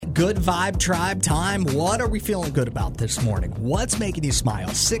Good Vibe Tribe time. What are we feeling good about this morning? What's making you smile?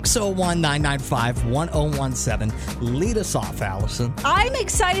 601-995-1017. Lead us off, Allison. I'm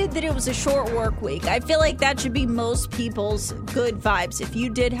excited that it was a short work week. I feel like that should be most people's good vibes. If you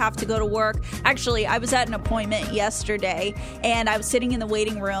did have to go to work. Actually, I was at an appointment yesterday, and I was sitting in the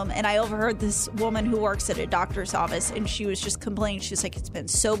waiting room, and I overheard this woman who works at a doctor's office, and she was just complaining. She's like, it's been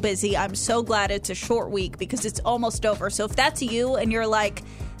so busy. I'm so glad it's a short week because it's almost over. So if that's you and you're like,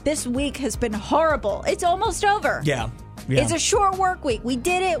 this week has been horrible, it's almost over. Yeah. It's a short work week. We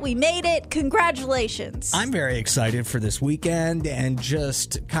did it. We made it. Congratulations. I'm very excited for this weekend and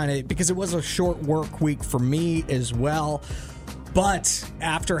just kind of because it was a short work week for me as well. But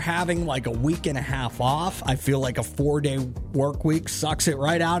after having like a week and a half off, I feel like a 4-day work week sucks it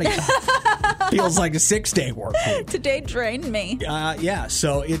right out again. Feels like a 6-day work week. Today drained me. Yeah,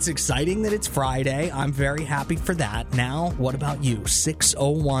 so it's exciting that it's Friday. I'm very happy for that. Now, what about you?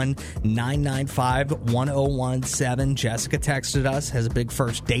 601-995-1017. Jessica texted us, has a big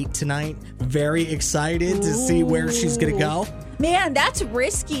first date tonight. Very excited to see where she's going to go. Man, that's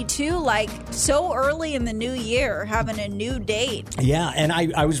risky too, like so early in the new year, having a new date. Yeah, and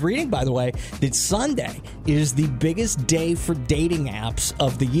I was reading, by the way, that Sunday is the biggest day for dating apps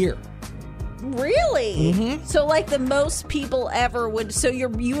of the year. Really? Mm-hmm. So like the most people ever would. So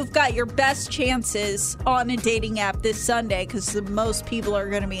you've got your best chances on a dating app this Sunday because the most people are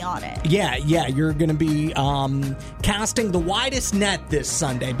going to be on it. Yeah, you're going to be casting the widest net this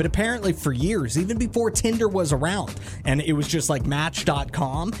Sunday. But apparently for years, even before Tinder was around, and it was just like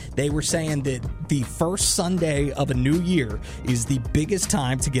Match.com, they were saying that the first Sunday of a new year is the biggest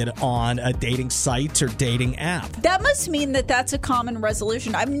time to get on a dating site or dating app. That must mean that that's a common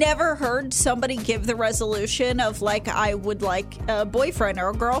resolution. I've never heard somebody give the resolution of like, I would like a boyfriend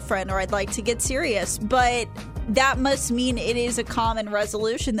or a girlfriend or I'd like to get serious. But that must mean it is a common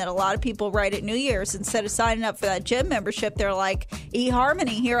resolution that a lot of people write at New Year's. Instead of signing up for that gym membership, they're like,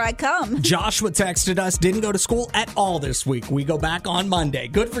 eHarmony, here I come. Joshua texted us, didn't go to school at all this week. We go back on Monday.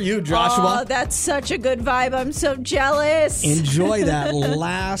 Good for you, Joshua. Oh, that's such a good vibe. I'm so jealous. Enjoy that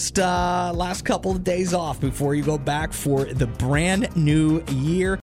last couple of days off before you go back for the brand new year.